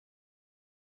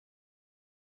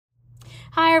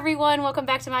Hi everyone, welcome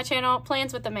back to my channel,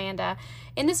 Plans with Amanda.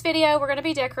 In this video, we're going to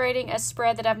be decorating a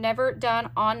spread that I've never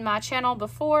done on my channel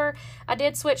before. I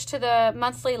did switch to the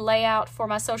monthly layout for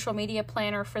my social media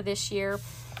planner for this year.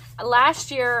 Last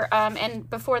year, and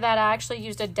before that, I actually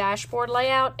used a dashboard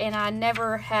layout, and I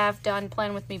never have done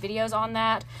Plan With Me videos on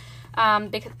that.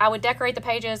 Because I would decorate the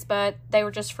pages, but they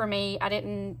were just for me. I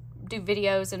didn't do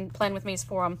videos and Plan With Me's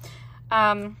for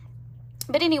them.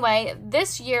 But anyway,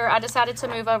 this year I decided to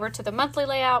move over to the monthly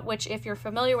layout, which if you're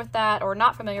familiar with that, or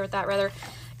not familiar with that rather,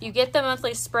 you get the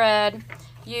monthly spread,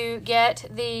 you get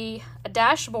the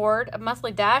dashboard, a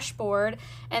monthly dashboard,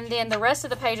 and then the rest of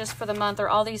the pages for the month are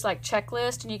all these like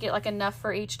checklists, and you get like enough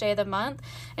for each day of the month.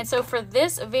 And so for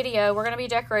this video, we're going to be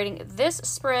decorating this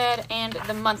spread and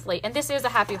the monthly, and this is a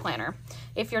happy planner.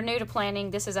 If you're new to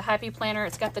planning, this is a happy planner.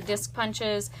 It's got the disc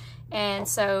punches, and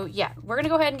so yeah, we're going to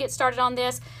go ahead and get started on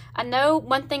this. I know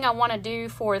one thing I want to do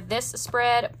for this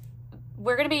spread,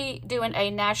 we're going to be doing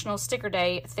a National Sticker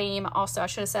Day theme also. I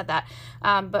should have said that.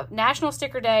 But National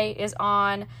Sticker Day is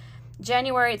on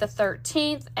January the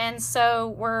 13th, and so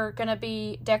we're going to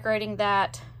be decorating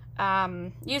that,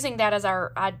 using that as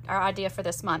our idea for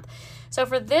this month. So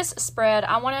for this spread,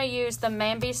 I want to use the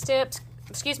Mambi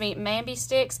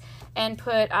sticks and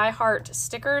put I Heart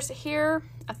stickers here.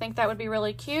 I think that would be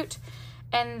really cute.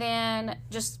 And then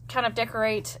just kind of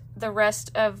decorate the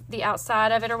rest of the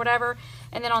outside of it or whatever.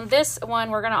 And then on this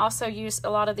one, we're going to also use a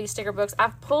lot of these sticker books.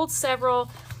 I've pulled several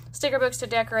sticker books to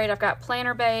decorate. I've got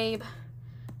Planner Babe,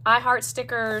 I Heart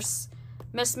Stickers,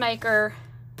 Miss Maker,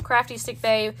 Crafty Stick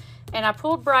Babe, and I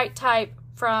pulled Bright Type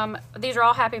from, these are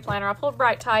all Happy Planner. I pulled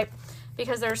Bright Type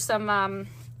because there's some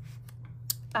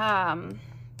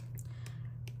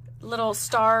little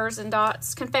stars and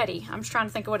dots, confetti. I'm just trying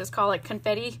to think of what it's called, like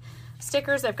confetti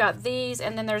stickers. They've got these,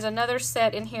 and then there's another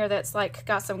set in here that's like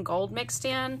got some gold mixed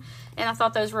in, and I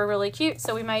thought those were really cute,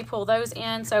 so we may pull those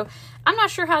in. So I'm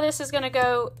not sure how this is going to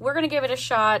go. We're going to give it a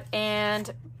shot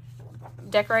and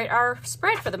decorate our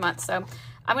spread for the month. So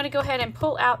I'm going to go ahead and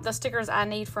pull out the stickers I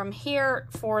need from here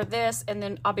for this, and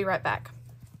then I'll be right back.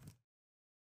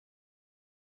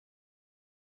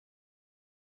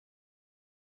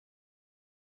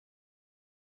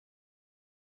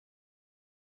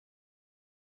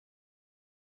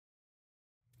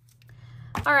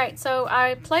 All right, so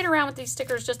I played around with these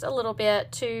stickers just a little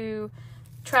bit to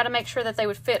try to make sure that they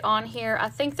would fit on here. I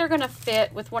think they're gonna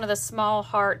fit with one of the small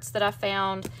hearts that I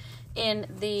found in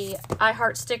the I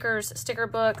Heart Stickers sticker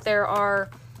book.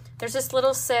 There's this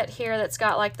little set here that's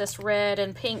got like this red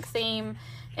and pink theme,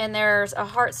 and there's a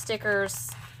heart stickers,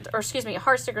 or excuse me,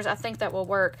 heart stickers I think that will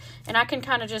work. And I can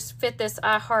kind of just fit this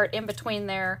I Heart in between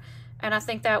there, and I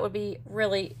think that would be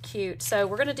really cute. So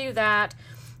we're gonna do that.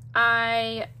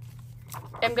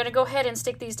 I'm going to go ahead and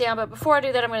stick these down, but before I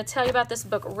do that, I'm going to tell you about this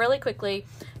book really quickly.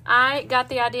 I got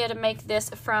the idea to make this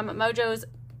from Mojo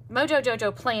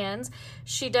Jojo Plans.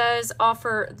 She does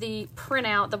offer the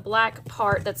printout, the black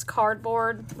part that's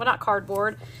cardboard. Well, not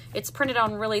cardboard. It's printed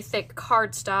on really thick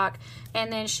cardstock,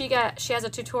 and then she has a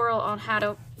tutorial on how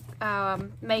to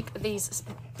make these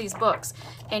books,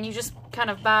 and you just kind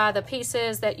of buy the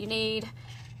pieces that you need,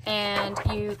 and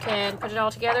you can put it all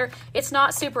together. It's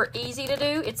not super easy to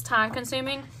do. It's time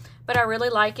consuming, but I really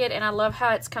like it, and I love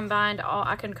how it's combined.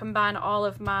 I can combine all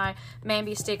of my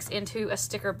Mambi sticks into a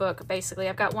sticker book, basically.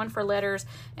 I've got one for letters,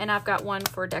 and I've got one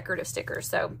for decorative stickers.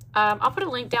 So I'll put a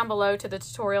link down below to the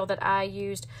tutorial that I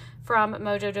used from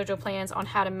Mojo Jojo Plans on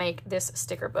how to make this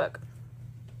sticker book.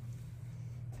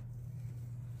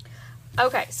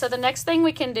 Okay, so the next thing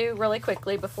we can do really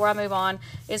quickly before I move on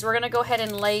is we're going to go ahead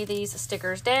and lay these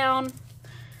stickers down.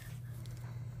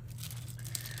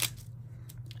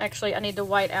 Actually, I need to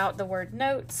white out the word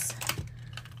notes.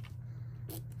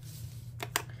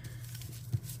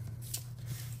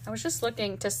 I was just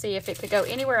looking to see if it could go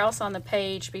anywhere else on the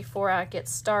page before I get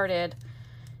started.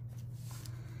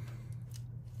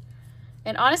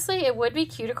 And honestly, it would be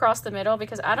cute across the middle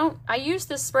because I use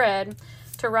this spread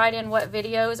to write in what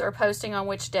videos are posting on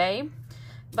which day,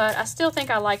 but I still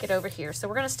think I like it over here. So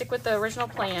we're going to stick with the original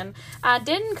plan. I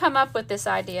didn't come up with this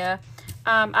idea.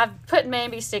 I've put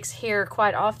Mambi sticks here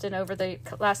quite often over the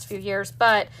last few years,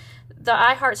 but the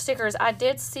I Heart stickers, I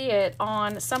did see it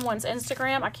on someone's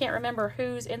Instagram. I can't remember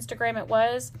whose Instagram it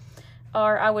was,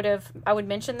 or I would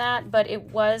mention that, but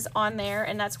it was on there,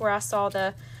 and that's where I saw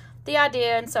the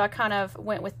idea, and so I kind of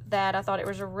went with that. I thought it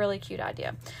was a really cute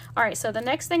idea. All right, so the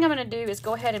next thing I'm going to do is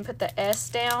go ahead and put the S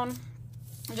down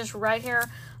just right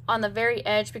here on the very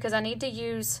edge, because I need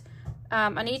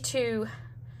to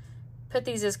put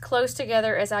these as close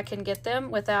together as I can get them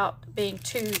without being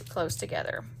too close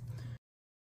together.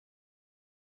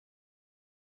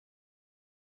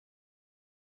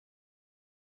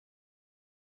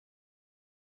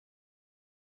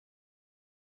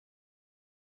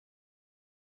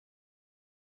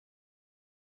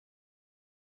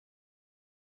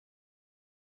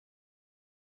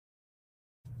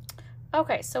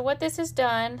 Okay, so what this has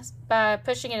done by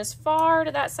pushing it as far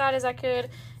to that side as I could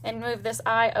and move this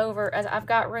eye over, as I've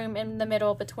got room in the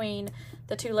middle between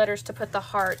the two letters to put the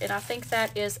heart, and I think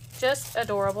that is just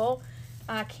adorable.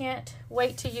 I can't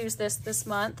wait to use this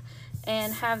month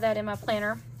and have that in my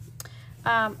planner.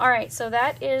 All right, so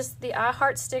that is the I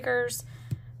Heart stickers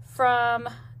from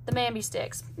the Mambi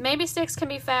sticks. Mambi sticks can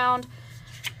be found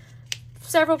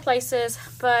several places,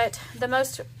 but the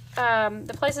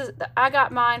places that I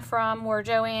got mine from were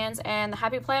Joann's and the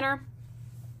Happy Planner.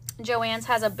 Joann's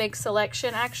has a big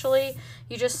selection, actually.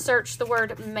 You just search the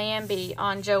word Mambi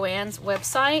on Joann's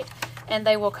website and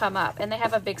they will come up, and they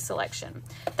have a big selection.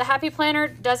 The Happy Planner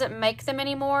doesn't make them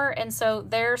anymore, and so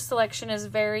their selection is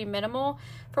very minimal.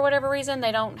 For whatever reason,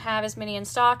 they don't have as many in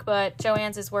stock, but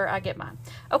Joann's is where I get mine.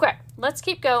 Okay, let's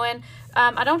keep going.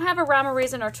 I don't have a rhyme or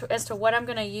reason as to what I'm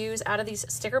going to use out of these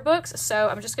sticker books, so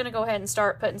I'm just going to go ahead and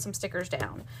start putting some stickers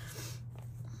down.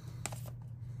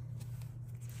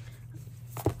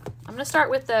 I'm going to start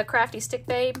with the Crafty Stick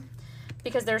Babe,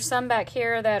 because there's some back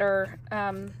here that are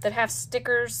that have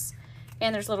stickers,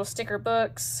 and there's little sticker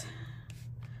books.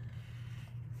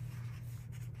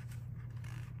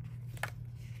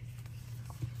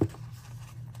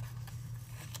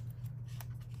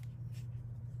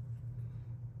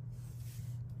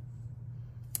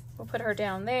 We'll put her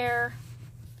down there.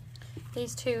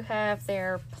 These two have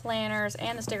their planners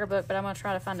and the sticker book, but I'm going to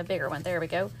try to find a bigger one. There we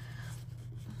go.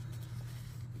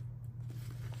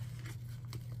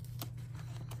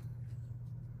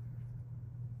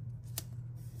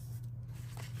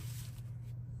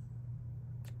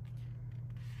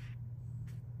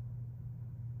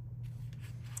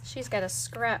 She's got a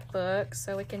scrapbook,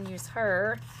 so we can use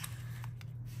her.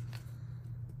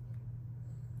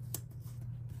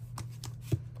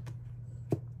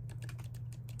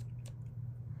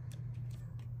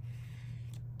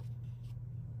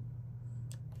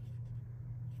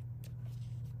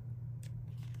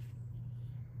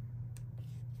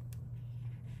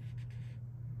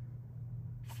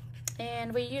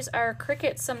 And we use our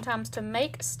Cricut sometimes to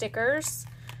make stickers.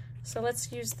 So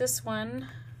let's use this one.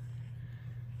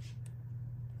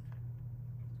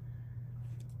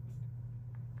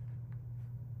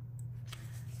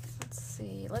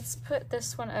 Let's put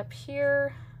this one up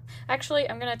here. Actually,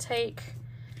 I'm gonna take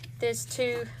this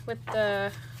two with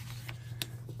the,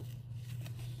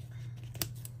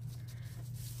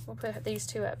 we'll put these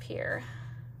two up here.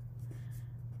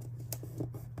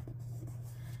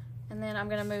 And then I'm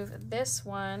gonna move this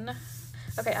one.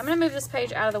 Okay, I'm gonna move this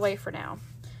page out of the way for now.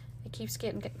 It keeps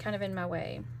getting kind of in my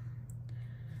way.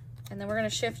 And then we're gonna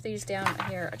shift these down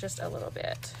here just a little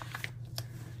bit.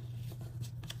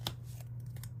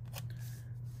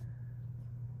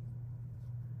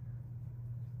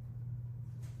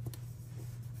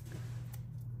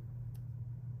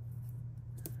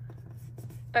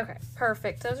 Okay,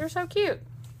 perfect. Those are so cute.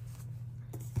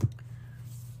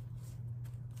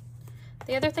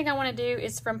 The other thing I want to do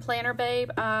is from Planner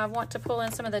Babe. I want to pull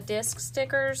in some of the disc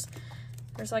stickers.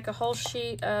 There's like a whole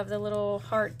sheet of the little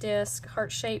heart disc,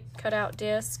 heart-shaped cutout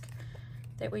disc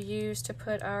that we use to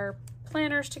put our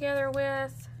planners together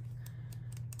with.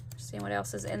 Seeing what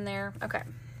else is in there. Okay.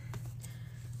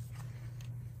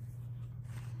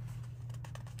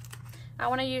 I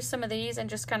want to use some of these and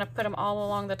just kind of put them all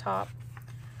along the top.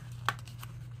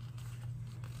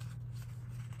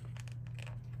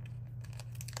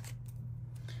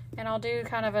 And I'll do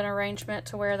kind of an arrangement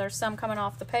to where there's some coming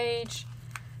off the page.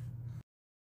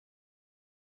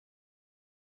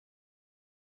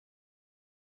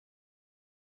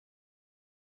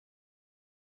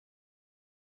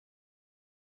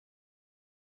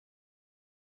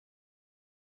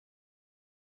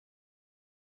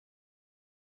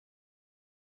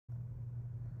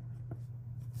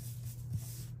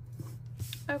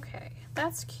 Okay,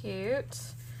 that's cute.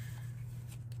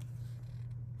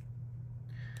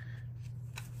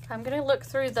 I'm going to look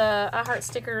through the I Heart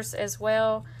stickers as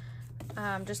well,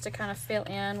 just to kind of fill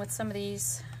in with some of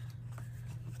these.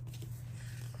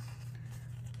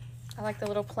 I like the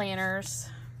little planners.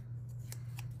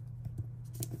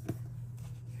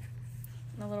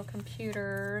 And the little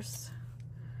computers.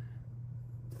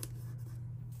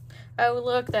 Oh,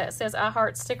 look, that says I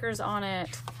Heart stickers on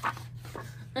it.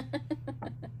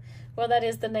 Well, that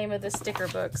is the name of the sticker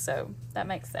book, so that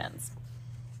makes sense.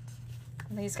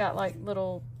 And he's got like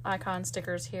little icon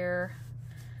stickers here.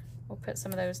 We'll put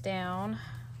some of those down.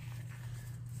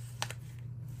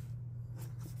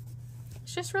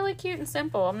 It's just really cute and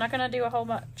simple. I'm not going to do a whole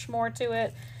much more to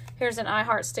it. Here's an I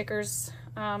Heart stickers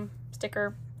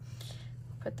sticker.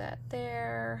 Put that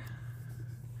there.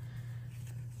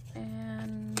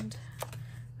 And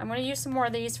I'm going to use some more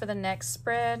of these for the next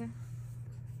spread.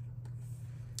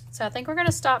 So I think we're going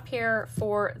to stop here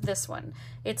for this one.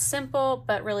 It's simple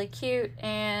but really cute.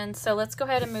 And so let's go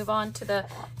ahead and move on to the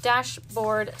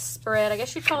dashboard spread. I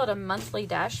guess you'd call it a monthly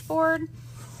dashboard.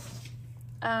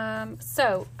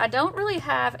 So I don't really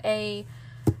have a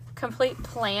complete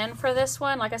plan for this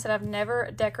one. Like I said, I've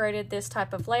never decorated this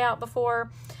type of layout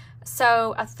before.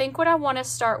 So I think what I want to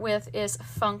start with is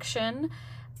function.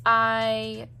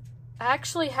 I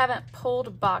actually haven't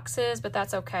pulled boxes, but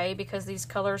that's okay because these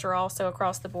colors are also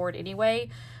across the board anyway.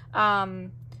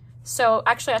 So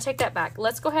actually I take that back.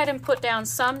 Let's go ahead and put down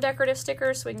some decorative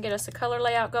stickers so we can get us a color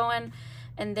layout going,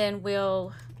 and then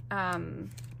we'll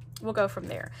go from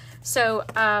there. So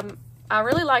I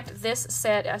really liked this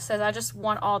set. I said I just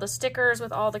want all the stickers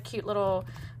with all the cute little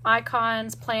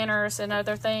icons, planners, and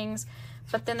other things.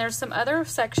 But then there's some other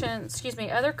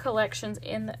other collections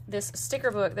in this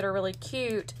sticker book that are really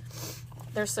cute.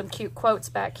 There's some cute quotes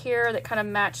back here that kind of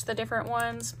match the different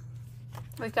ones.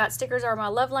 We've got stickers are my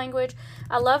love language.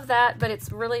 I love that, but it's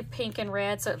really pink and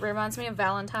red, so it reminds me of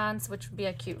Valentine's, which would be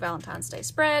a cute Valentine's Day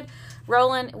spread.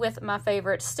 Rolling with my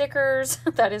favorite stickers.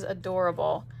 That is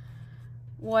adorable.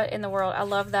 What in the world? I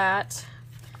love that.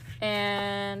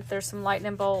 And there's some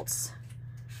lightning bolts.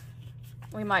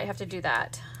 We might have to do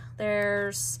that.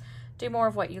 There's do more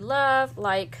of what you love,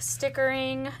 like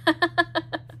stickering.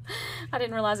 I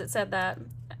didn't realize it said that.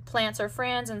 Plants are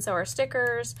friends and so are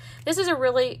stickers. This is a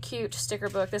really cute sticker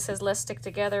book. This says let's stick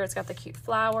together. It's got the cute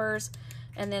flowers.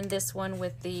 And then this one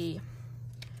with the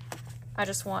I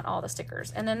just want all the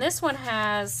stickers. And then this one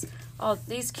has all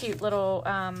these cute little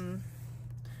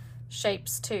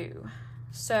shapes too.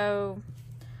 So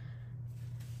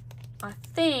I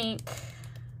think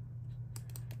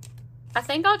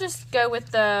I'll just go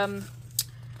with the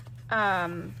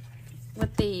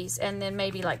with these, and then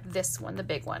maybe like this one, the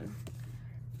big one.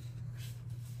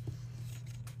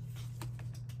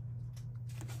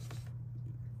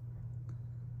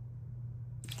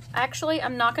 Actually,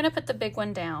 I'm not going to put the big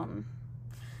one down.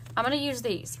 I'm going to use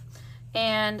these,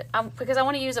 and because I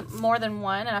want to use more than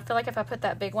one, and I feel like if I put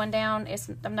that big one down,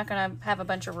 I'm not going to have a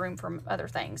bunch of room for other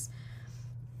things.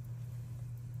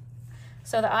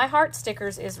 So the I Heart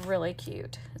stickers is really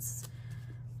cute.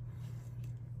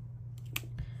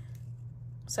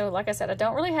 So like I said, I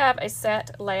don't really have a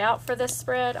set layout for this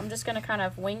spread. I'm just going to kind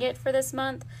of wing it for this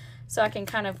month so I can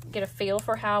kind of get a feel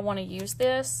for how I want to use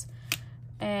this.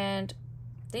 And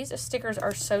these stickers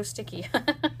are so sticky.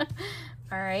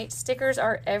 All right, stickers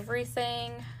are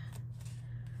everything.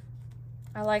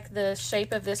 I like the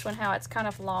shape of this one, how it's kind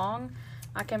of long.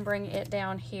 I can bring it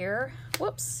down here.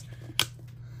 Whoops.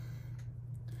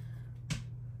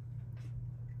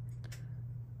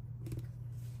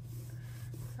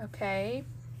 Okay.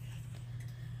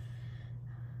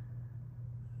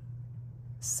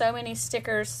 So many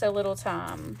stickers, so little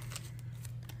time.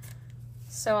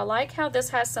 So I like how this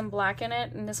has some black in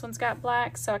it, and this one's got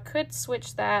black, so I could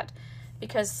switch that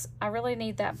because I really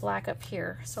need that black up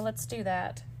here. So let's do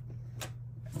that.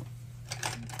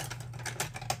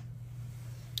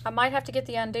 I might have to get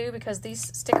the undo because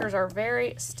these stickers are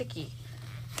very sticky.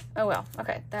 Oh well,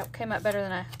 okay, that came out better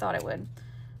than I thought it would.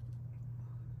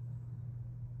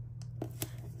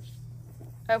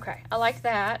 Okay, I like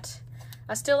that.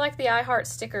 I still like the I Heart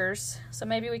stickers, so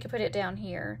maybe we could put it down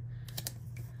here.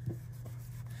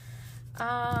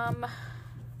 I'm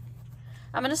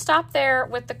going to stop there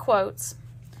with the quotes.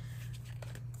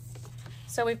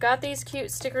 So we've got these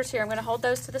cute stickers here. I'm going to hold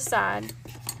those to the side.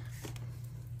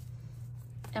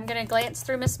 I'm going to glance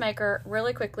through Miss Maker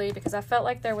really quickly because I felt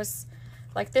like there was,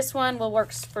 like this one will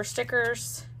work for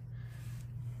stickers.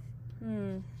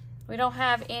 We don't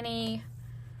have any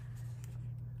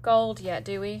gold yet,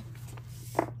 do we?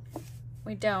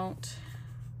 We don't.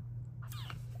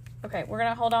 Okay, we're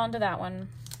going to hold on to that one.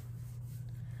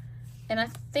 And I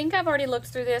think I've already looked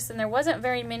through this, and there wasn't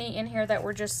very many in here that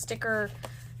were just sticker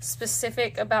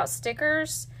specific about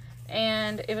stickers,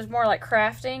 and it was more like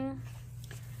crafting.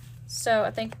 So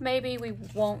I think maybe we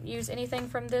won't use anything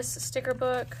from this sticker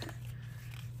book.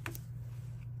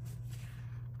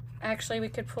 Actually, we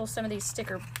could pull some of these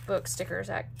sticker book stickers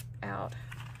out.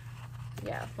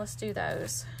 Yeah, let's do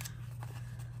those.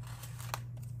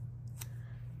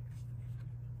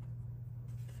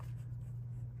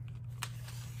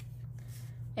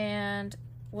 And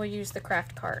we'll use the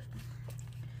craft cart.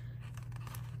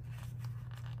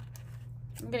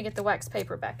 I'm gonna get the wax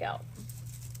paper back out.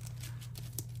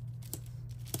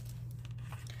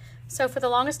 So for the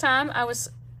longest time,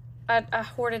 I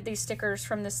hoarded these stickers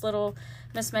from this little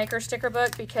Miss Maker sticker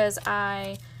book because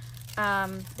the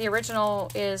original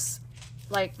is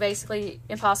like basically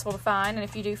impossible to find, and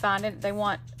if you do find it, they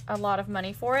want a lot of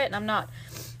money for it, and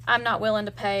I'm not willing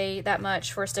to pay that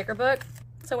much for a sticker book.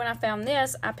 So when I found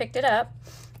this, I picked it up,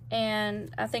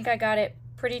 and I think I got it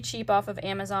pretty cheap off of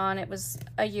Amazon. It was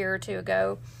a year or two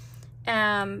ago.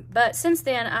 But since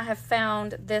then, I have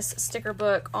found this sticker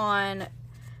book on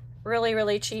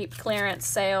really cheap clearance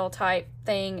sale type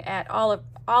thing at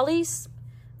Ollie's.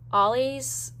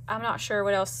 I'm not sure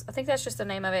what else. I think that's just the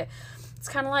name of it. It's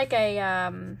kind of like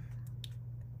a,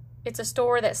 it's a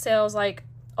store that sells like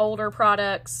older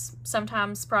products,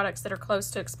 sometimes products that are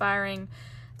close to expiring,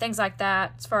 things like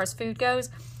that as far as food goes.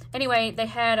 Anyway, they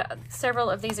had several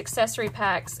of these accessory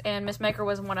packs, and Miss Maker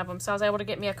was one of them, so I was able to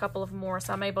get me a couple of more,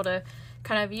 so I'm able to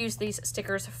kind of use these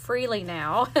stickers freely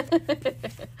now.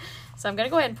 So I'm going to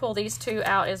go ahead and pull these two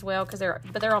out as well, because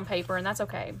they're on paper, and that's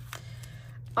okay.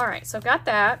 All right, so got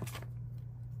that.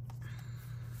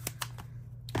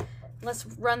 Let's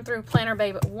run through Planner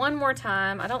Babe one more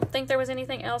time. I don't think there was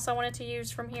anything else I wanted to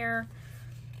use from here.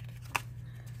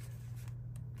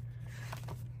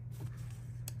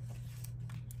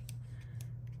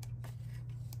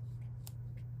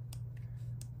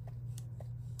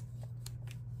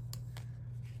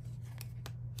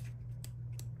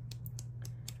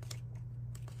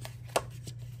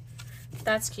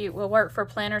 That's cute. Will work for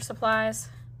planner supplies.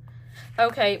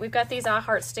 Okay, we've got these I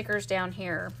Heart stickers down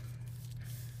here.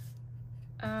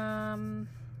 I'm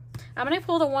going to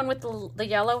pull the one with the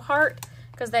yellow heart,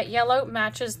 because that yellow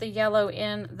matches the yellow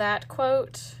in that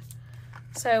quote.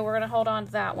 So we're going to hold on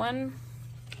to that one.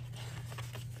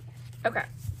 Okay,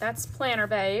 that's Planner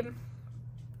Babe.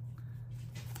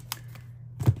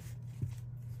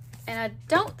 And I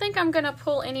don't think I'm going to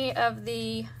pull any of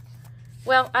the...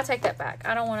 Well, I take that back.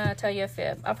 I don't want to tell you a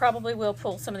fib. I probably will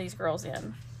pull some of these girls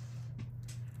in.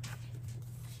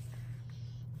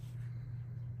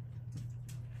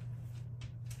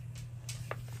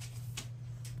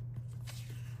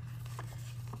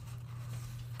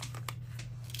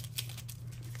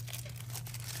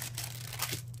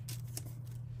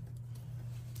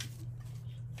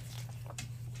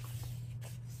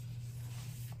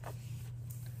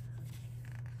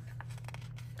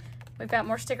 We've got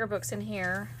more sticker books in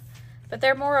here, but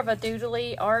they're more of a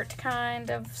doodly art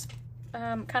kind of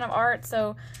art,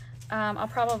 so I'll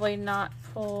probably not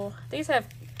pull. These have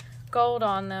gold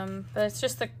on them, but it's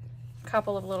just a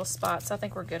couple of little spots. I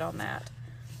think we're good on that.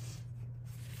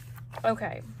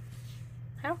 Okay,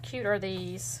 how cute are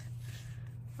these?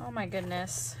 Oh my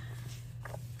goodness.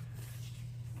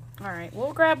 All right,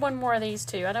 we'll grab one more of these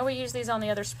too. I know we use these on the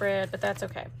other spread, but that's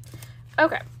okay.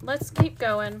 Okay, let's keep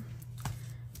going.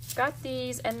 Got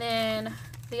these, and then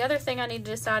the other thing I need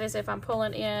to decide is if I'm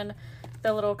pulling in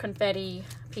the little confetti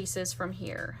pieces from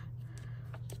here.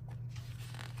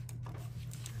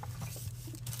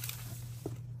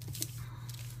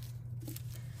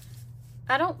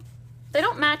 They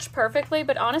don't match perfectly,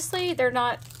 but honestly,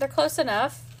 they're close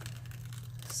enough.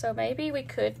 So maybe we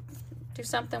could do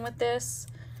something with this.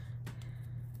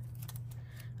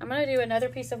 I'm gonna do another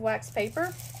piece of wax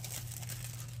paper.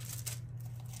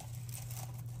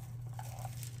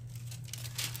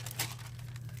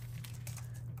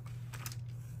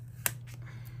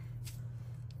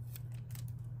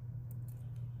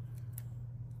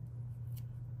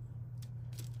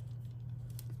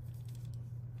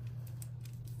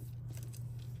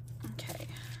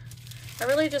 I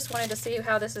really just wanted to see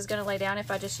how this is going to lay down if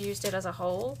I just used it as a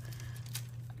whole.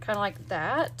 Kind of like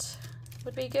that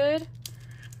would be good.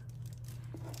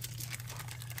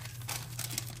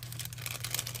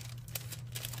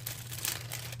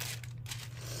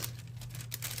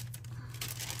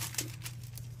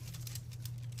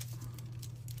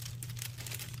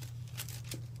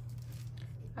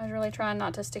 I was really trying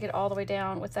not to stick it all the way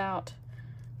down without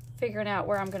figuring out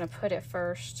where I'm going to put it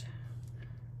first.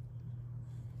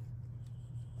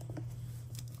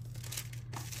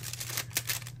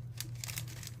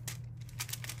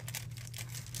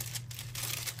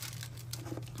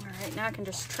 Now I can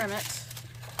just trim it.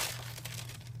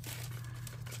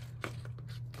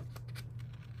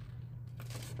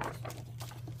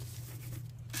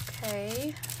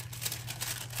 Okay.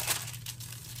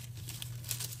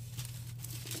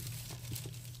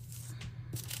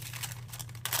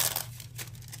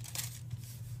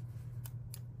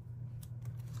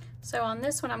 So on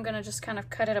this one, I'm going to just kind of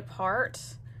cut it apart.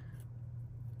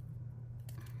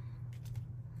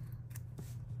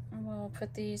 And we'll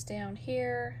put these down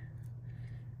here.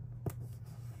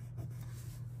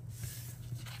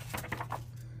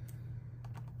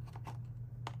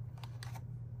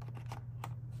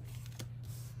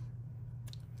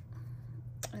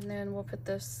 And then we'll put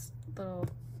this little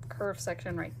curve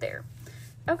section right there.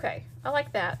 Okay, I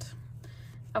like that.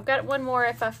 I've got one more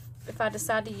if I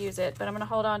decide to use it, but I'm going to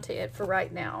hold on to it for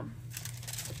right now.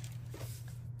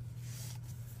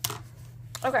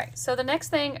 Okay, so the next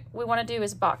thing we want to do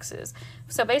is boxes.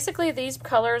 So basically these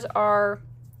colors are,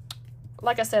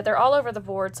 like I said, they're all over the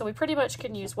board, so we pretty much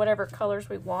can use whatever colors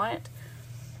we want.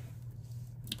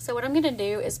 So what I'm going to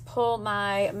do is pull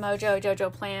my Mojo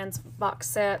JoJo Plans box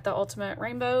set, the Ultimate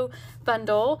Rainbow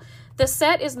Bundle. The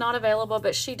set is not available,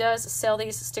 but she does sell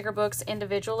these sticker books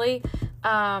individually.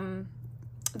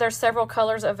 There's several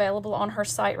colors available on her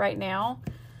site right now.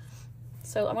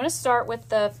 So I'm going to start with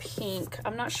the pink.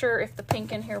 I'm not sure if the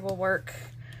pink in here will work.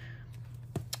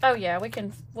 Oh yeah,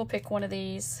 we'll pick one of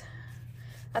these.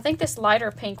 I think this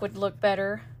lighter pink would look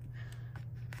better.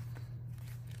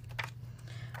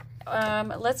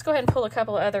 Let's go ahead and pull a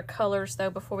couple of other colors though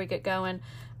before we get going.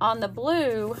 On the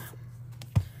blue,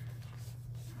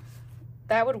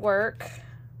 that would work.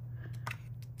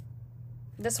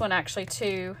 This one actually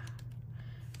too.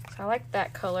 So I like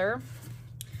that color.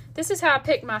 This is how I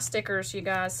pick my stickers, you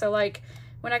guys. So like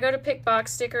when I go to pick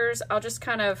box stickers, I'll just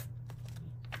kind of,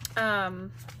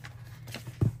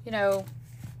 you know,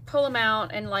 pull them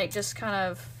out and like just kind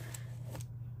of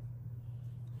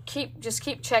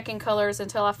keep checking colors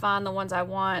until I find the ones I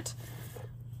want.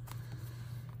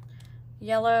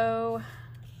 Yellow.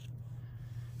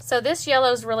 So this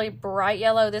yellow is really bright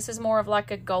yellow. This is more of like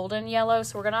a golden yellow,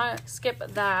 so we're gonna skip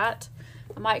that.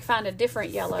 I might find a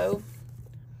different yellow.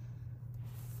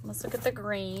 Let's look at the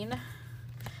green.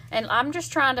 And I'm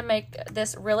just trying to make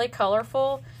this really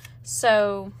colorful,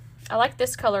 so I like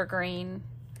this color green.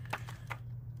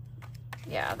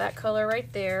 Yeah, that color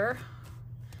right there.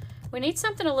 We need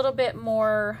something a little bit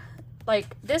more,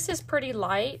 like this is pretty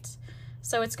light,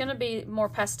 so it's gonna be more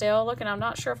pastel looking. I'm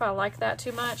not sure if I like that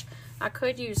too much. I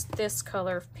could use this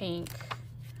color of pink.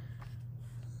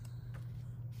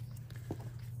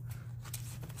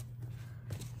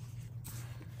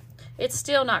 It's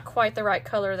still not quite the right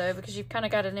color though, because you've kind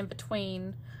of got it in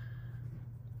between.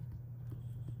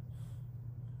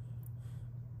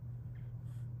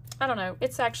 I don't know,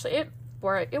 it's actually,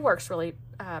 it works really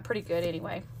pretty good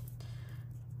anyway.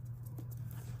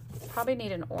 Probably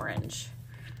need an orange.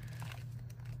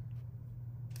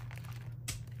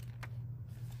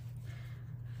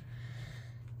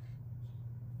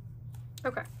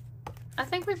 Okay, I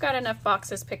think we've got enough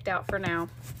boxes picked out for now.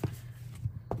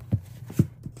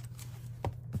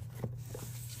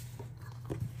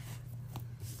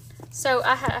 So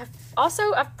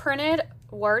I've printed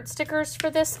word stickers for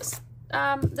this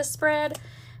this spread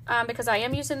because I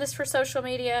am using this for social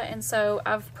media, and so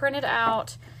I've printed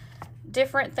out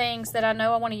different things that I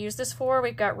know I want to use this for.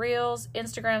 We've got Reels,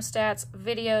 Instagram stats,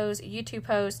 videos, YouTube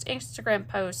posts, Instagram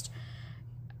post,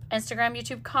 Instagram,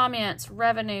 YouTube comments,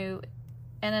 revenue,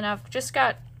 and then I've just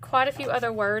got quite a few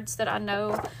other words that I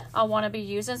know I want to be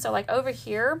using. So like over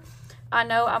here, I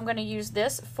know I'm going to use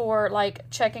this for like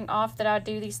checking off that I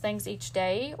do these things each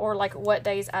day, or like what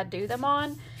days I do them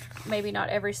on. Maybe not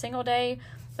every single day,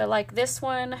 but like this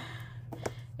one,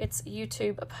 it's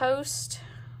YouTube post.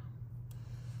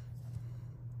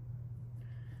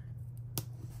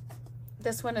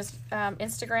 This one is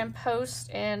Instagram post,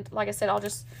 and like I said, I'll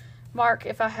just mark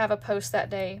if I have a post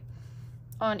that day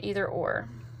on either or.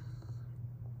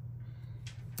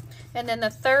 And then the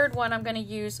third one I'm going to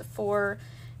use for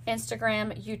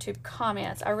Instagram, YouTube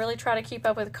comments. I really try to keep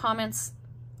up with comments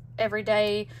every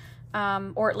day,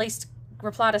 or at least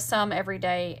reply to some every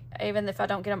day, even if I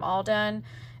don't get them all done.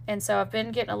 And so I've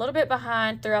been getting a little bit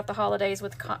behind throughout the holidays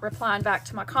with replying back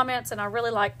to my comments, and I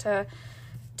really like to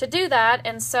do that,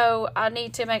 and so I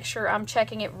need to make sure I'm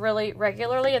checking it really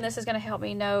regularly, and this is going to help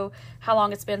me know how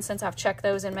long it's been since I've checked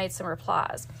those and made some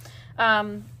replies.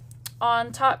 On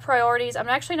top priorities, I'm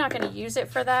actually not going to use it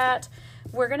for that.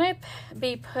 We're going to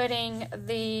be putting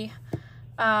the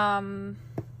my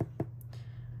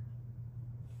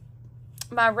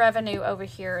revenue over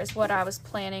here is what I was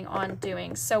planning on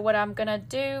doing. So what I'm going to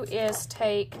do is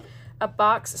take a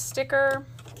box sticker.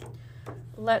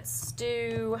 Let's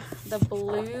do the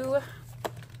blue.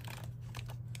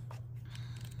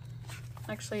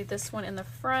 Actually, this one in the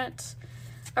front.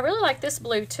 I really like this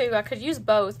blue too. I could use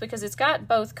both because it's got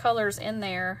both colors in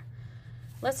there.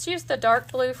 Let's use the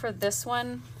dark blue for this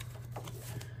one.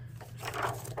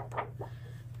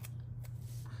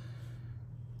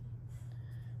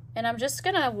 And I'm just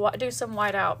gonna do some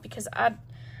white out because I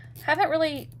haven't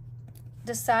really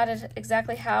decided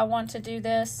exactly how I want to do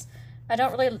this. I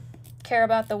don't really care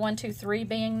about the 1, 2, 3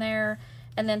 being there,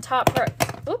 and then top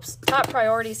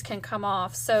priorities can come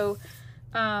off. So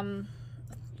I'm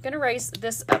gonna raise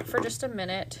this up for just a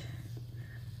minute,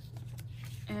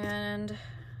 And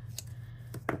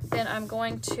then I'm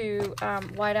going to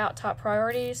white out top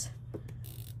priorities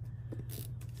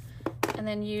and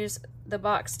then use the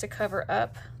box to cover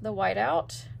up the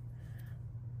whiteout.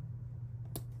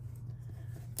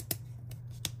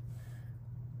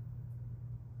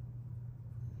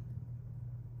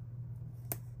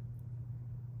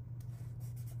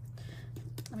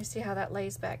 Let me see how that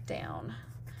lays back down.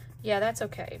 Yeah, that's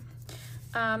okay.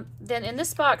 Then in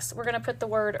this box, we're going to put the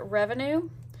word revenue.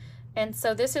 And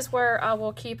so this is where I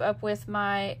will keep up with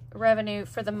my revenue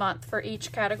for the month for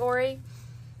each category.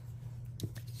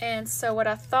 And so what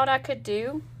I thought I could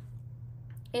do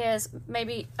is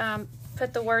maybe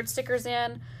put the word stickers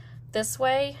in this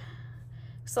way.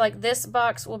 So like this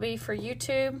box will be for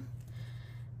YouTube.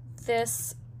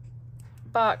 This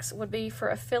box would be for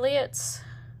affiliates.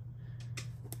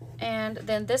 And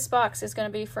then this box is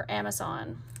going to be for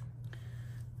Amazon.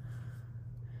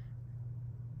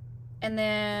 And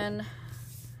then,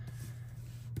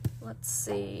 let's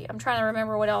see, I'm trying to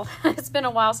remember what else. It's been a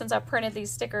while since I printed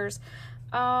these stickers.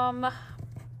 The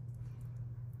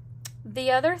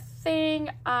other thing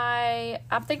I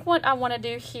think what I want to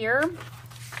do here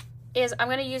is I'm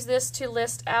going to use this to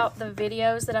list out the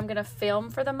videos that I'm going to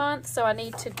film for the month. So I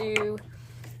need to do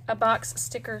a box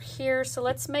sticker here. So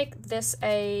let's make this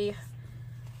a,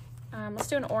 let's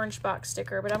do an orange box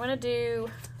sticker, but I'm going to do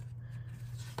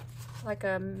like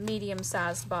a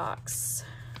medium-sized box.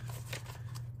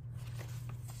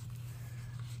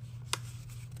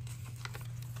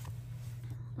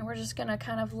 And we're just going to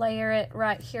kind of layer it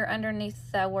right here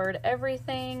underneath the word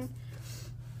everything.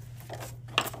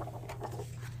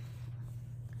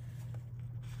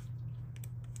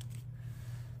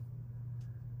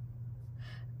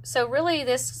 So really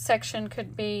this section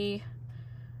could be,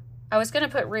 I was going to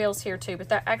put reels here too, but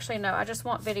that actually no, I just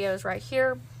want videos right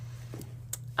here.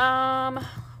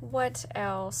 What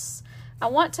else? I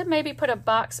want to maybe put a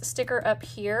box sticker up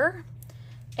here,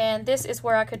 and this is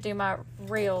where I could do my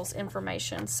reels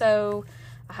information. So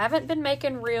I haven't been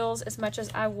making reels as much as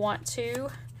I want to,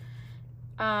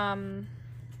 and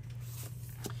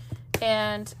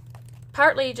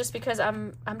partly just because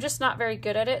I'm just not very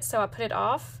good at it, so I put it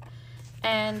off.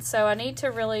 And so I need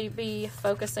to really be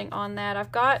focusing on that.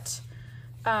 I've got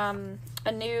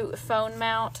a new phone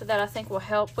mount that I think will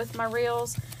help with my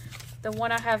reels. The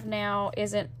one I have now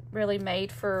isn't really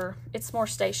made for, it's more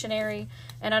stationary,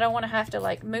 and I don't want to have to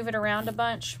like move it around a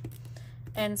bunch.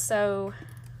 And so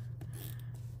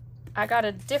I got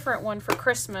a different one for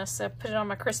Christmas. I put it on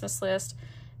my Christmas list,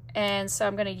 and so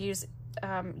I'm going to use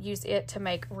it to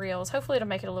make reels. Hopefully it'll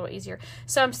make it a little easier.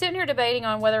 So I'm sitting here debating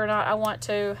on whether or not I want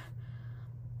to,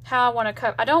 how I want to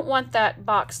cut. I don't want that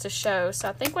box to show, so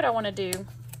I think what I want to do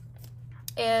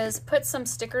is put some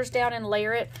stickers down and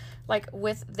layer it like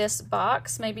with this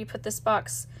box. Maybe put this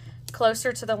box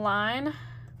closer to the line.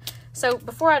 So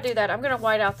before I do that, I'm going to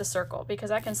white out the circle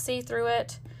because I can see through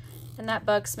it, and that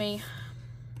bugs me.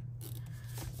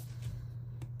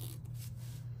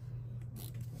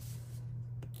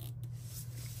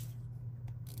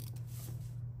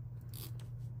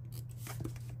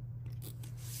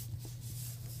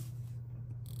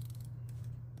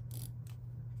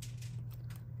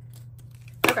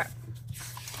 Okay.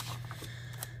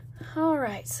 All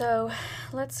right, so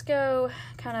let's go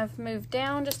kind of move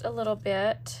down just a little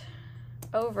bit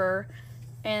over,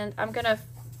 and I'm gonna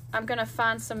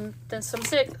find some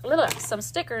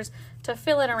stickers to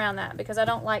fill in around that because I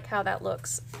don't like how that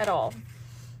looks at all.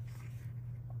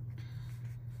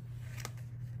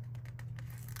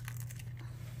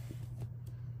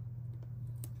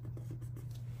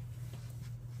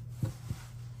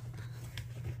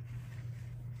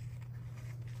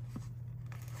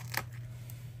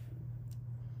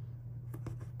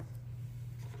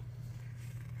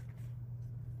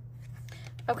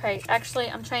 Okay, actually,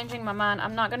 I'm changing my mind.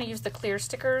 I'm not going to use the clear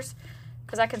stickers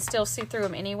because I can still see through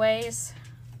them anyways.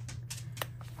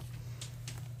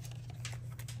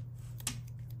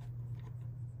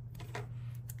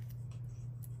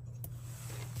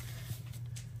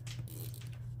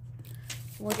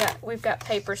 We've got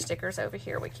paper stickers over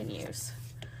here we can use.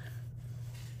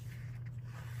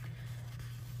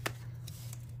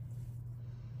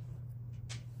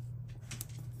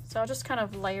 So I'll just kind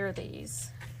of layer these.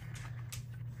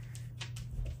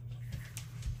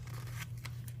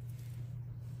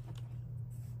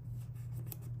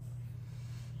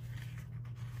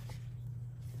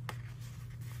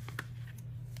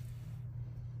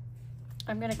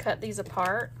 I'm going to cut these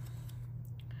apart.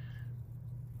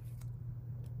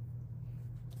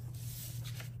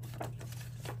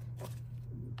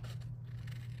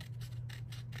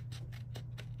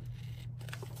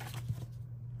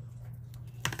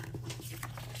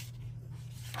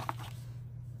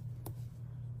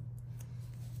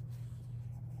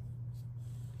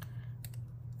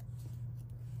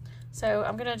 So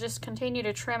I'm gonna just continue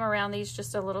to trim around these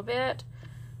just a little bit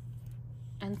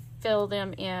and fill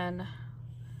them in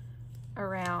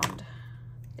around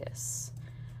this.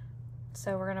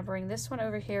 So we're gonna bring this one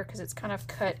over here because it's kind of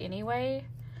cut anyway.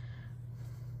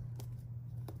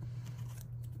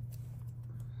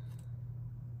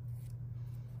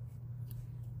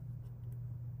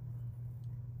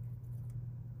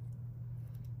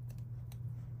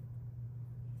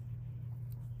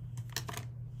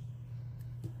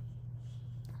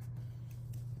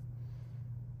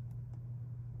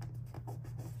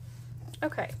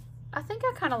 Okay, I think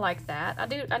I kind of like that.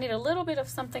 I need a little bit of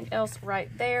something else right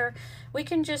there. We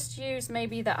can just use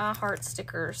maybe the I Heart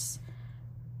stickers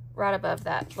right above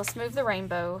that. Let's move the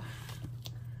rainbow.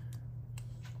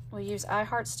 We'll use I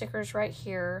Heart stickers right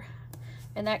here,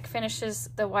 and that finishes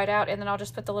the white out, and then I'll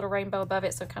just put the little rainbow above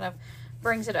it so it kind of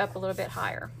brings it up a little bit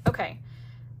higher. Okay,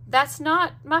 that's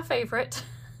not my favorite.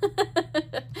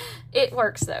 It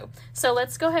works though. So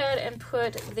let's go ahead and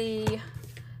put the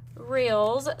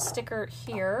Reels sticker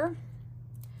here,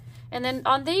 and then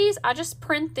on these I just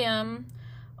print them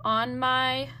on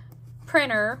my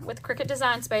printer with Cricut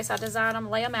Design Space. I design them,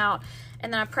 lay them out,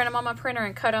 and then I print them on my printer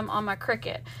and cut them on my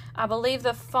Cricut. I believe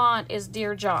the font is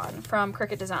Dear John from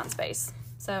Cricut Design Space.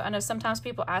 So I know sometimes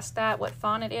people ask that what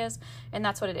font it is, and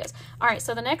that's what it is. All right,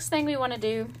 so the next thing we want to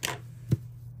do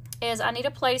is I need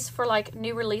a place for like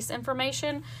new release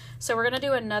information. So we're going to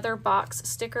do another box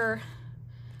sticker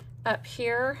up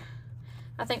here.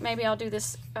 I think maybe I'll do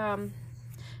this,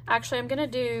 actually I'm gonna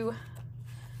do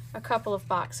a couple of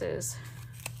boxes.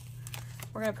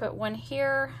 We're gonna put one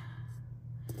here,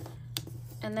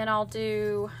 and then I'll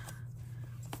do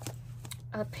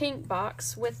a pink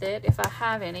box with it if I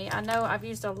have any. I know I've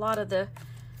used a lot of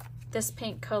this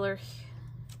pink color.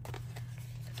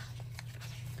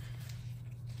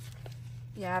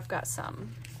 Yeah, I've got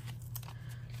some.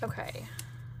 Okay.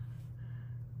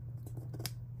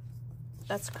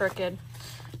 That's crooked.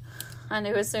 I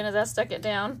knew as soon as I stuck it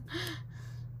down.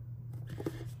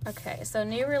 Okay, so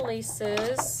new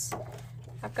releases.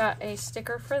 I've got a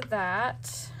sticker for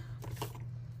that.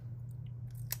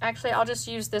 Actually, I'll just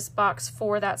use this box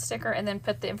for that sticker and then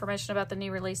put the information about the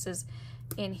new releases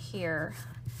in here.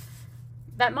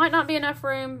 That might not be enough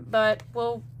room, but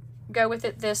we'll go with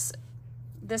it this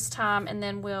time, and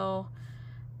then we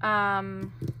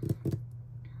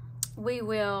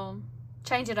will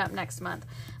change it up next month.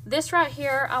 This right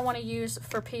here I want to use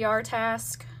for PR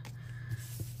task,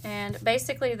 and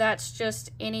basically that's just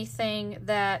anything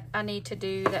that I need to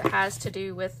do that has to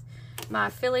do with my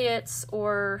affiliates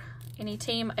or any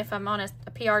team if I'm on a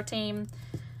PR team.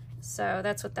 So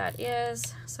that's what that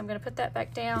is. So I'm going to put that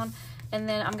back down, and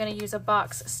then I'm going to use a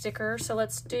box sticker. So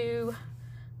let's do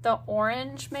the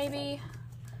orange maybe.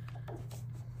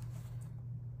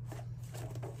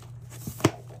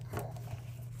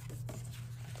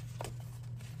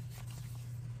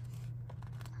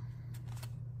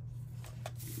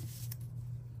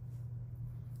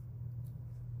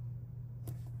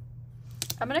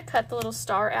 I'm going to cut the little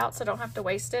star out so I don't have to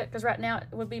waste it, because right now it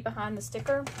would be behind the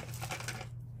sticker.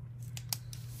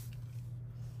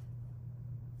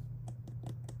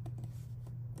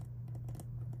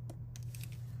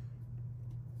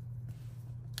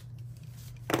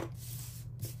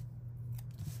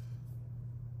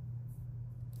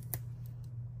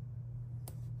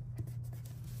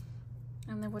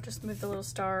 And then we'll just move the little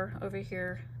star over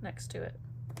here next to it.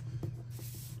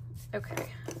 Okay.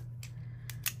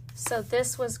 So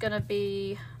this was going to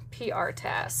be PR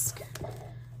task.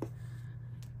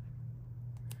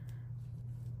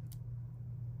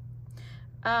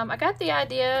 I got the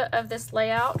idea of this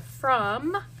layout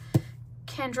from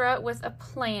Kendra with a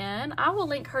Plan. I will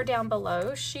link her down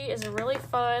below. She is really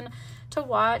fun to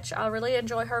watch. I really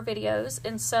enjoy her videos,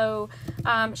 and so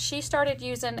she started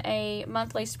using a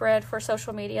monthly spread for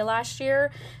social media last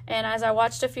year, and as I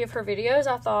watched a few of her videos,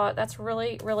 I thought that's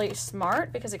really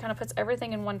smart, because it kind of puts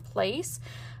everything in one place.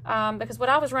 Because what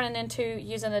I was running into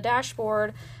using the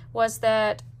dashboard was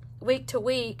that week to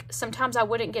week, sometimes I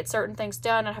wouldn't get certain things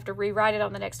done. I'd have to rewrite it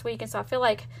on the next week, and so I feel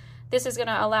like this is going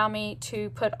to allow me to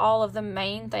put all of the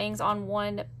main things on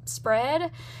one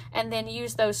spread and then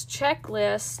use those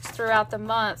checklists throughout the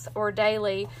month or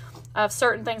daily of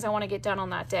certain things I want to get done on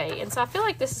that day. And so I feel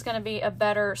like this is going to be a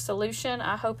better solution.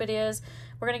 I hope it is.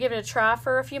 We're going to give it a try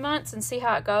for a few months and see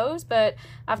how it goes, but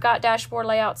I've got dashboard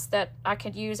layouts that I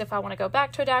could use if I want to go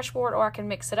back to a dashboard, or I can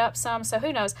mix it up some, so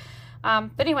who knows. But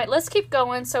anyway, let's keep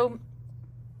going. So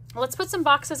let's put some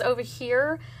boxes over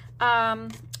here.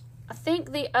 I think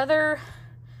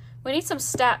we need some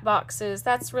stat boxes.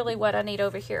 That's really what I need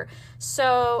over here.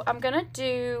 So I'm gonna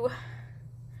do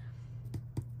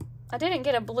I didn't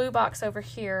get a blue box over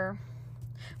here.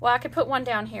 Well, I could put one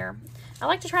down here. I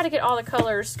like to try to get all the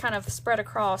colors kind of spread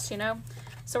across, you know?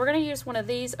 So we're going to use one of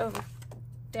these over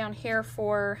down here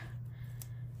for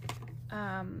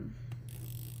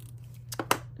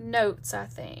notes, I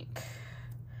think.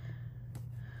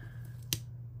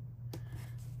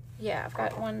 Yeah,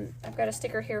 I've got a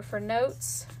sticker here for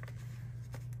notes.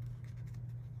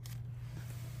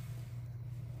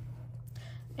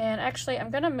 And actually, I'm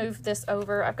going to move this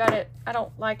over. I've got it, I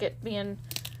don't like it being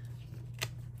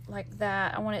like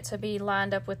that. I want it to be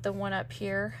lined up with the one up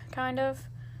here, kind of.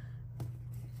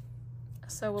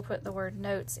 So we'll put the word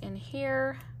notes in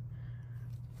here.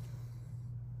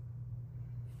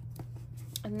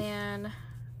 And then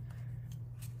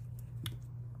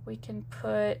we can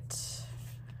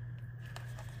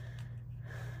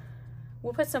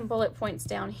we'll put some bullet points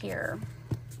down here.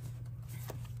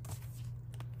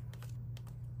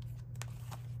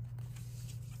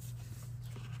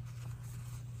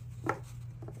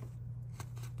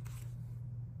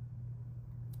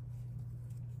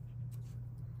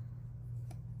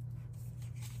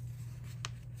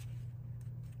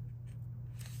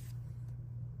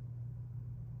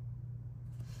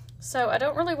 So I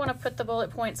don't really want to put the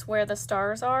bullet points where the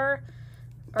stars are,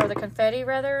 or the confetti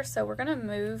rather, so we're going to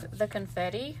move the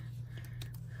confetti.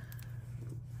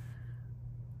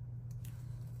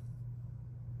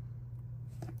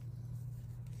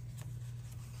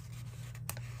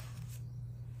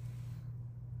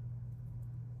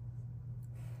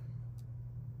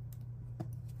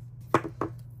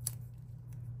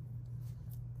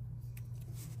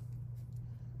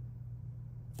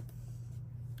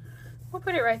 We'll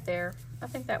put it right there. I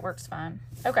think that works fine.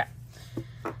 Okay.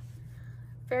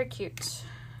 Very cute.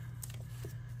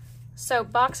 So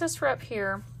boxes for up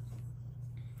here.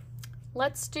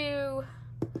 Let's do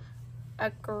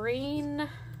a green.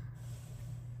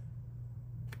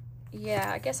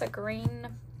 Yeah, I guess a green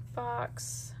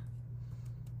box.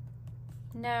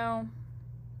 No.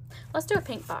 Let's do a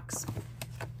pink box.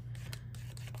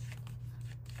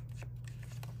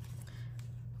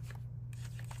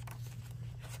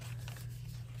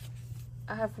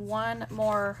 I have one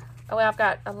more. Oh, I've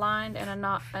got a lined and a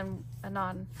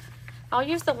non. I'll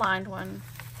use the lined one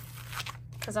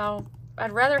because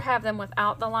I'd rather have them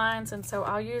without the lines, and so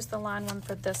I'll use the lined one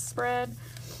for this spread.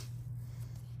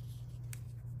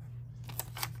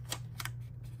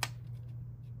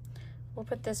 We'll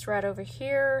put this right over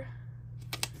here,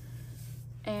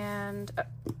 and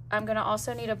I'm gonna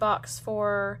also need a box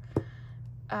for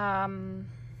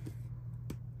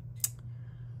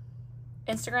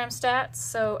Instagram stats,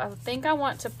 so I think I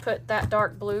want to put that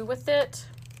dark blue with it.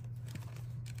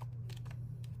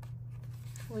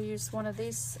 We'll use one of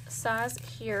these size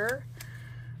here.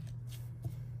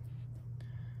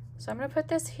 So I'm going to put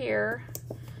this here,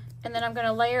 and then I'm going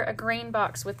to layer a green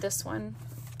box with this one.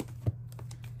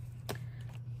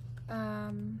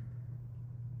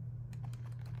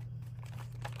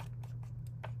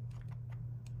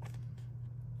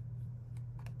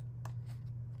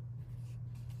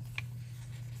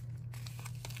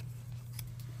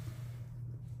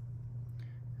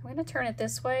 I'm going to turn it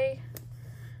this way,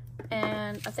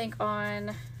 and I think so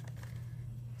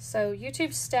YouTube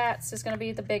stats is going to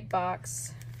be the big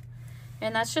box,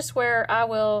 and that's just where I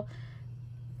will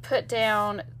put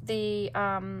down the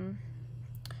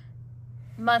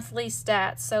monthly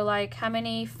stats. So like how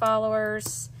many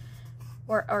followers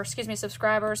or excuse me,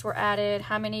 subscribers were added,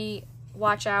 how many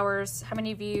watch hours, how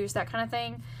many views, that kind of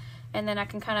thing. And then I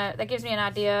can that gives me an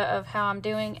idea of how I'm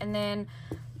doing. And then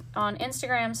on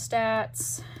Instagram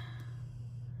stats,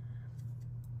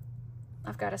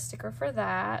 I've got a sticker for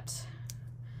that.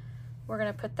 We're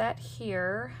going to put that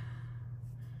here.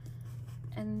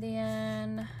 And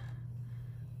then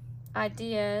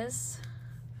ideas,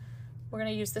 we're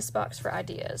going to use this box for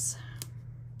ideas.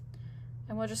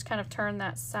 And we'll just kind of turn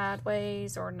that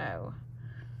sideways, or no.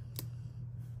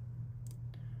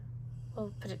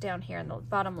 We'll put it down here in the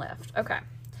bottom left. Okay.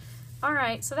 All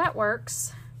right, so that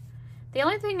works. The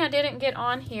only thing I didn't get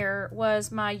on here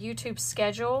was my YouTube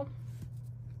schedule.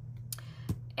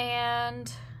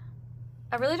 And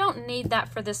I really don't need that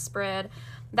for this spread.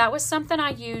 That was something I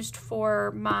used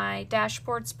for my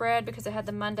dashboard spread because it had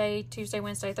the Monday, Tuesday,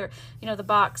 Wednesday, Thursday, you know, the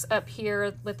box up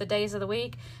here with the days of the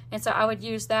week. And so I would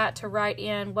use that to write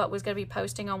in what was going to be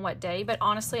posting on what day. But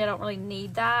honestly, I don't really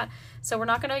need that. So we're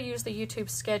not going to use the YouTube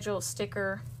schedule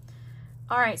sticker.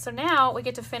 All right, so now we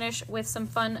get to finish with some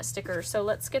fun stickers. So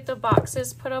let's get the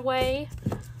boxes put away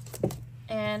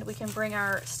and we can bring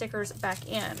our stickers back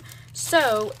in.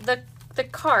 So the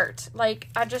cart, like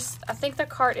I think the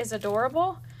cart is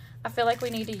adorable. I feel like we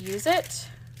need to use it.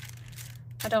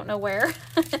 I don't know where.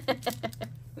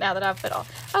 Now that I've put all,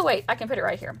 oh wait, I can put it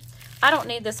right here. I don't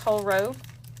need this whole row.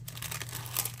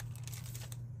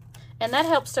 And that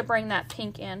helps to bring that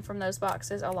pink in from those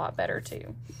boxes a lot better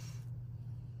too.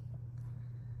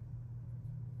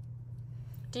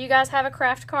 Do you guys have a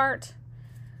craft cart?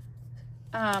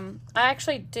 I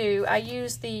actually do. I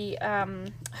use the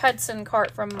Hudson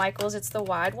cart from Michaels. It's the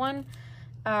wide one.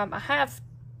 I have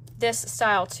this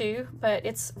style too, but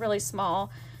it's really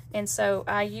small. And so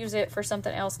I use it for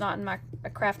something else, not in my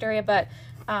craft area, but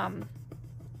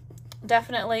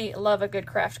definitely love a good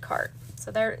craft cart.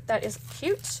 So there, that is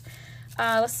cute.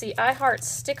 Let's see, I Heart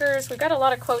stickers. We've got a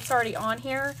lot of quotes already on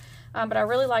here, but I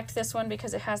really liked this one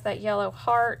because it has that yellow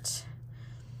heart.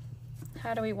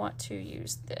 How do we want to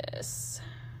use this?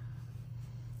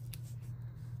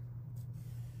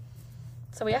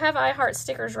 So we have I Heart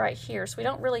stickers right here, so we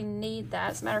don't really need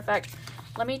that. As a matter of fact,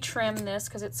 let me trim this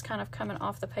because it's kind of coming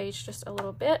off the page just a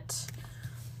little bit.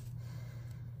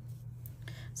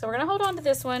 So we're going to hold on to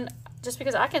this one just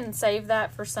because I can save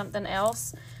that for something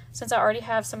else since I already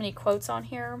have so many quotes on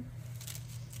here.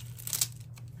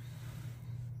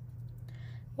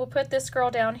 We'll put this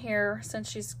girl down here since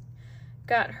she's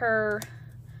got her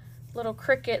little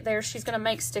cricket there. She's going to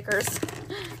make stickers.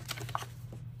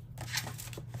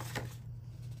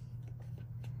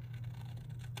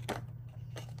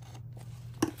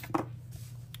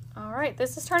 All right,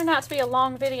 this is turning out to be a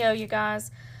long video, you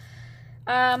guys.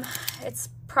 It's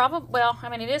probably, well, I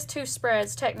mean, it is 2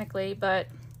 spreads technically, but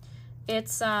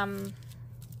it's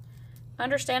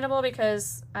understandable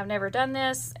because I've never done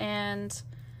this. And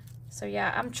so,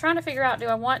 yeah, I'm trying to figure out, do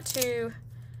I want to,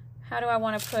 how do I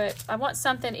want to put, I want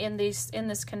something in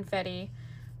this confetti.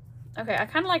 Okay, I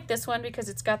kind of like this one because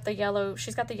it's got the yellow,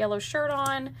 she's got the yellow shirt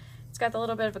on. It's got the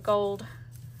little bit of a gold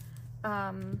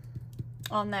on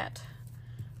that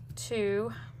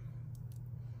too.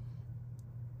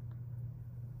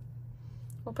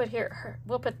 We'll put here,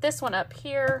 we'll put this one up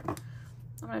here.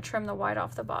 I'm going to trim the white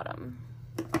off the bottom.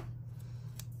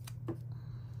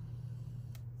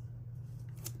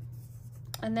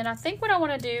 And then I think what I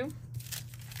want to do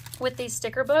with these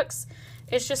sticker books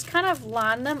is just kind of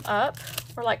line them up,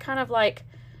 or like kind of like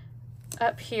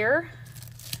up here.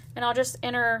 And I'll just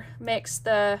intermix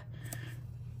the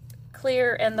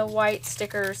clear and the white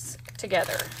stickers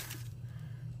together.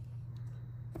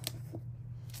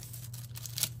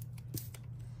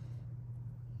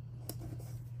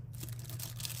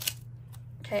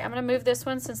 Okay, I'm going to move this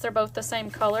one since they're both the same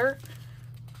color.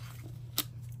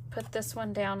 Put this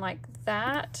one down like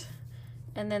that.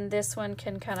 And then this one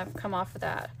can kind of come off of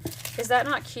that. Is that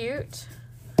not cute?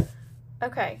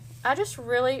 Okay, I just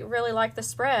really, really like the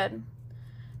spread.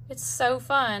 It's so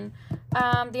fun.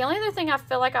 The only other thing I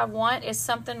feel like I want is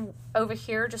something over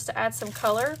here just to add some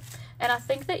color. And I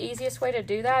think the easiest way to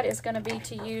do that is going to be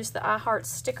to use the I Heart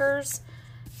stickers.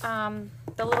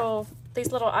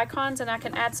 These little icons, and I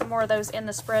can add some more of those in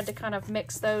the spread to kind of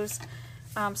mix those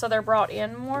so they're brought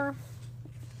in more.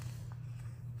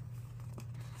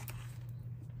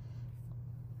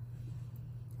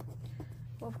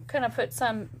 We'll kind of put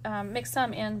some, mix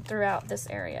some in throughout this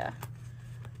area.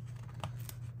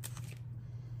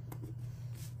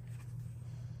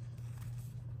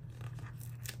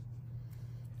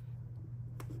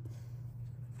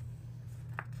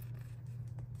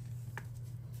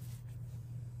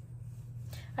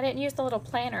 I didn't use the little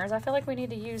planners. I feel like we need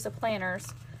to use the planners.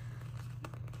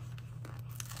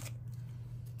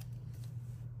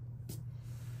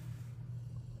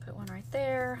 Put one right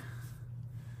there.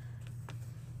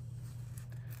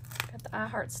 Got the I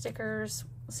Heart stickers.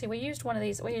 Let's see, we used one of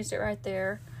these. We used it right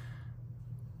there.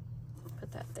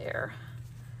 Put that there.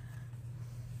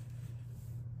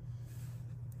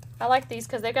 I like these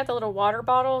because they've got the little water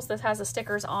bottles that has the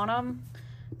stickers on them.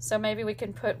 So maybe we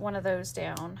can put one of those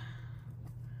down.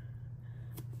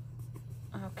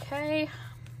 Okay.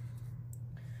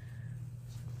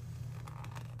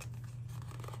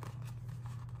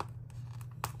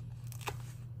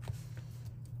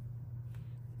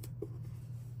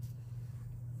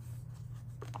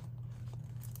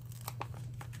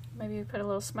 Maybe we put a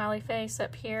little smiley face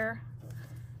up here.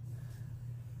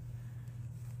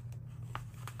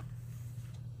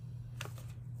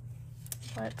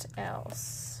 What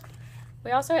else?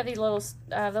 We also have these little,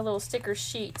 the little sticker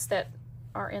sheets that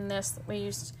are in this that we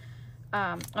used.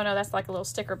 Oh no, that's like a little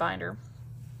sticker binder.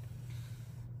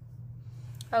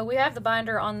 Oh, we have the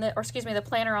binder on the, or excuse me, the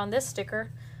planner on this sticker.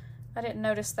 I didn't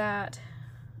notice that.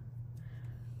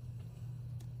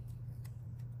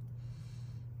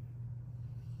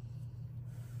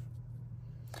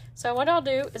 So what I'll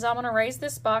do is I'm going to raise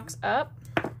this box up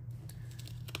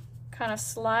kind of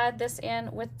slide this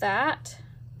in with that,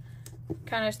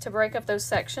 kind of to break up those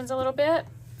sections a little bit.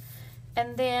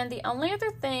 And then the only other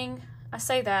thing, I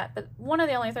say that, but one of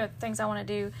the only other things I want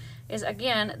to do is,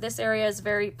 again, this area is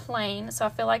very plain, so I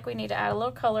feel like we need to add a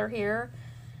little color here.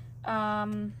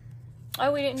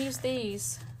 Oh, we didn't use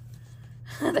these.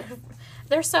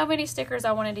 There's so many stickers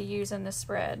I wanted to use in this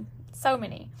spread, so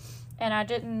many, and I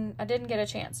didn't get a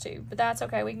chance to, but that's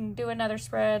okay. We can do another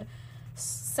spread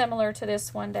similar to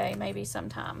this one day, maybe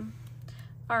sometime.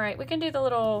 All right, we can do the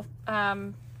little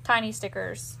tiny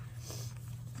stickers.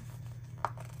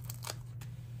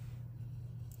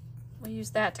 We'll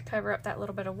use that to cover up that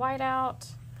little bit of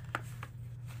whiteout.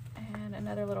 And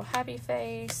another little happy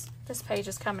face. This page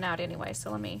is coming out anyway,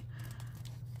 so let me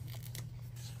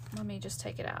just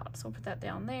take it out. So we'll put that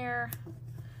down there.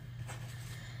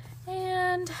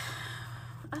 And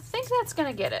I think that's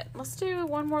gonna get it. Let's do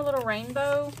one more little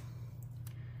rainbow.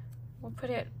 We'll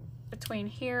put it between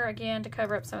here again to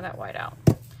cover up some of that whiteout.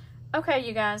 Okay,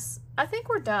 you guys, I think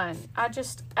we're done. I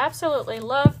just absolutely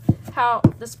love how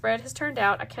the spread has turned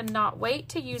out. I cannot wait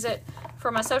to use it for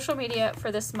my social media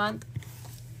for this month.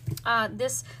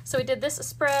 So we did this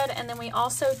spread, and then we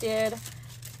also did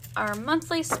our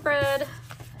monthly spread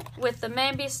with the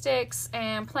Mambi sticks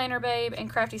and Planner Babe and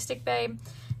Crafty Stick Babe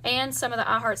and some of the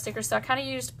I Heart stickers. So I kind of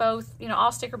used both, you know,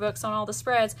 all sticker books on all the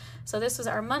spreads. So this was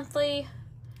our monthly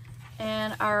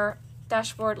and our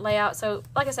dashboard layout. So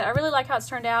like I said, I really like how it's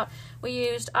turned out. We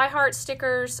used I Heart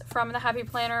stickers from the Happy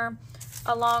Planner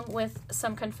along with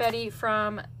some confetti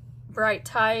from Bright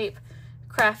Type,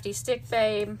 Crafty Stick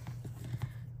Babe,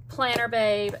 Planner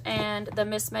Babe, and the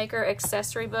Miss Maker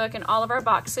accessory book. And all of our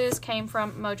boxes came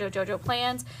from Mojo Jojo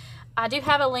Plans. I do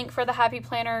have a link for the Happy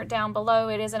Planner down below.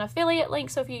 It is an affiliate link,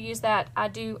 so if you use that, I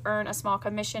do earn a small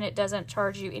commission. It doesn't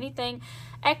charge you anything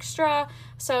extra.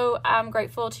 So I'm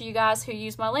grateful to you guys who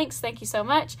use my links. Thank you so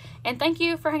much. And thank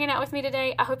you for hanging out with me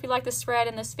today. I hope you like this spread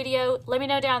and this video. Let me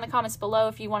know down in the comments below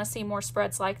if you want to see more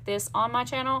spreads like this on my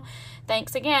channel.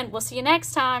 Thanks again. We'll see you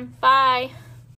next time. Bye.